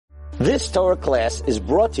This Torah class is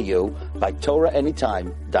brought to you by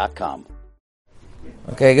TorahAnytime.com.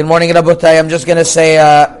 Okay, good morning, Rabotai. I'm just going to say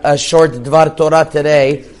a short Dvar Torah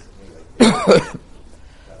today.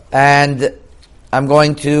 And I'm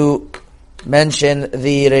going to mention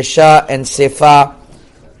the Resha and Sefa,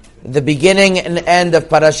 the beginning and end of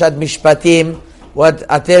Parashat Mishpatim, what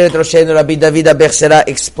Ateret Roshenu Rabbi David Abechsera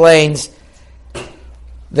explains,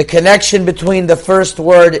 the connection between the first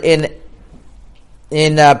word in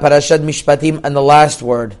Parashat Mishpatim and the last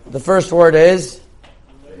word. The first word is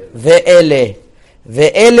Ve'ele.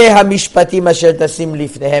 Ve'ele ha-mishpatim asher tasim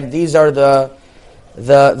lifnehem. These are the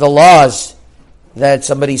laws that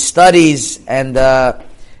somebody studies, and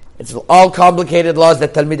it's all complicated laws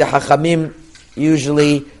that Talmidei Chachamim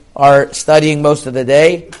usually are studying most of the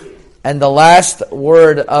day. And the last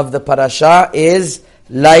word of the parasha is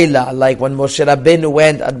Laila, like when Moshe Rabbeinu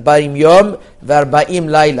went at Arba'im Yom ve'Arba'im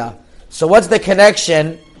Laila. So what's the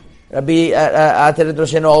connection? Rabbi Ateret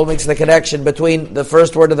Roshenu all makes the connection between the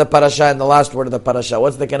first word of the parasha and the last word of the parasha.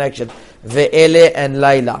 What's the connection? Ve'ele and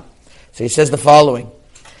Laila. So he says the following.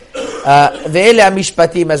 Ve'ele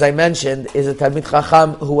HaMishpatim, as I mentioned, is a Talmid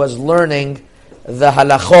Chacham who was learning the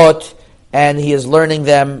halachot, and he is learning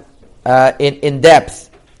them in depth.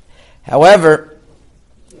 However,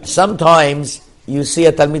 sometimes you see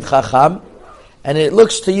a Talmid Chacham, and it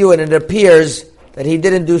looks to you and it appears that he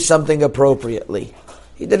didn't do something appropriately.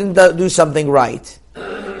 He didn't do something right.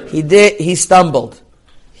 He stumbled.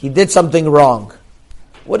 He did something wrong.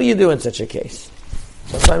 What do you do in such a case?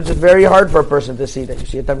 Sometimes it's very hard for a person to see that. You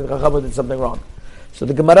see a Talmid Chacham who did something wrong. So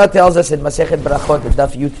the Gemara tells us in Masechet Brachot,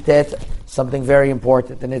 Daf Yud Tet, something very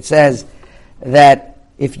important. And it says that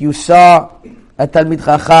if you saw a Talmid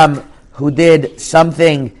Chacham who did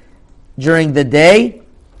something during the day,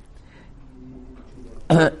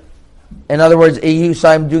 in other words, you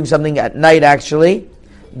saw him doing something at night actually,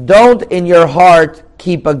 don't in your heart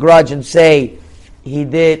keep a grudge and say, he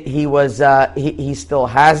still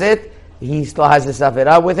has it, he still has the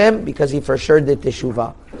Safirah with him, because he for sure did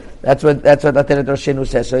Teshuvah. That's what Ateret Roshenu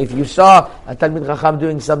says. So if you saw a Talmid Chacham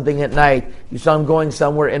doing something at night, you saw him going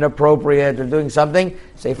somewhere inappropriate or doing something,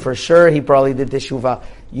 say for sure he probably did Teshuvah.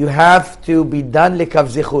 You have to be done likav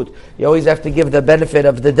zichut. You always have to give the benefit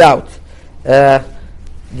of the doubt.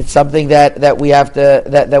 It's something that we have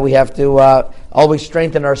to always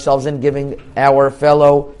strengthen ourselves in, giving our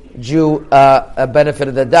fellow Jew a benefit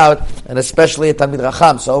of the doubt, and especially a Talmid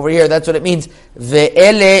Chacham. So over here, that's what it means.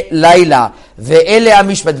 Ve'ele laila, ve'ele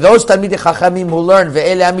hamishpat. Those Talmidei Chachamim who learn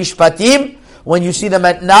ve'ele hamishpatim, when you see them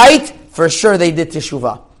at night, for sure they did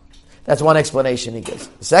teshuvah. That's one explanation he gives.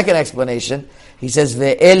 The second explanation, he says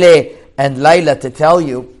ve'ele and laila, to tell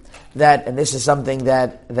you that, and this is something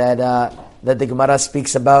that the Gemara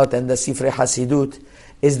speaks about, and the Sifrei Hasidut,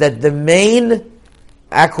 is that the main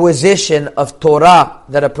acquisition of Torah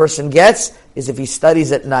that a person gets is if he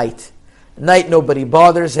studies at night. At night, nobody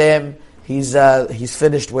bothers him. He's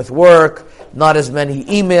finished with work. Not as many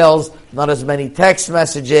emails, not as many text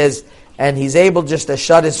messages, and he's able just to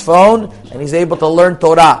shut his phone and he's able to learn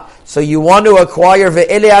Torah. So you want to acquire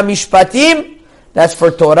ve'ele hamishpatim? That's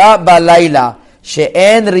for Torah balayla.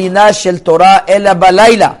 She'en rina shel Torah ela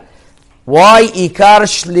balayla. Why ikar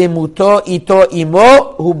shlemuto ito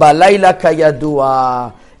imo hu balayla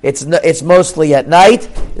kayadua? It's mostly at night,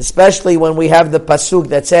 especially when we have the pasuk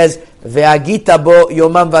that says ve'agita bo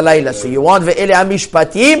yomam valayla. So you want ve'ele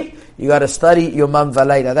hamishpatim, you got to study yomam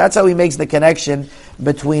valayla. That's how he makes the connection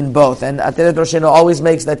between both. And Ateret Roshenu always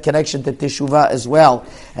makes that connection to teshuvah as well.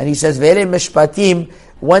 And he says ve'ele mishpatim.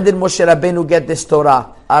 When did Moshe Rabbeinu get this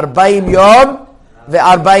Torah? Arba'im yom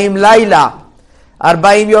ve'arba'im layla.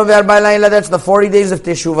 Arba'im Yom ve'Arba'im Layla, that's the 40 days of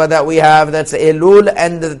Teshuvah that we have. That's Elul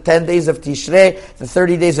and the 10 days of Tishrei, the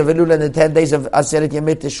 30 days of Elul and the 10 days of Aseret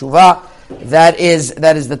Yemei Teshuvah. That is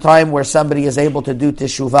the time where somebody is able to do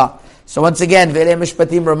Teshuvah. So once again, Ve'ele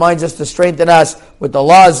Mishpatim reminds us to strengthen us with the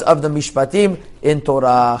laws of the Mishpatim in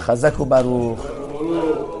Torah. Chazaku Baruch.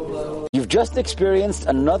 You've just experienced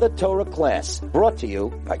another Torah class brought to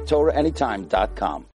you by TorahAnytime.com.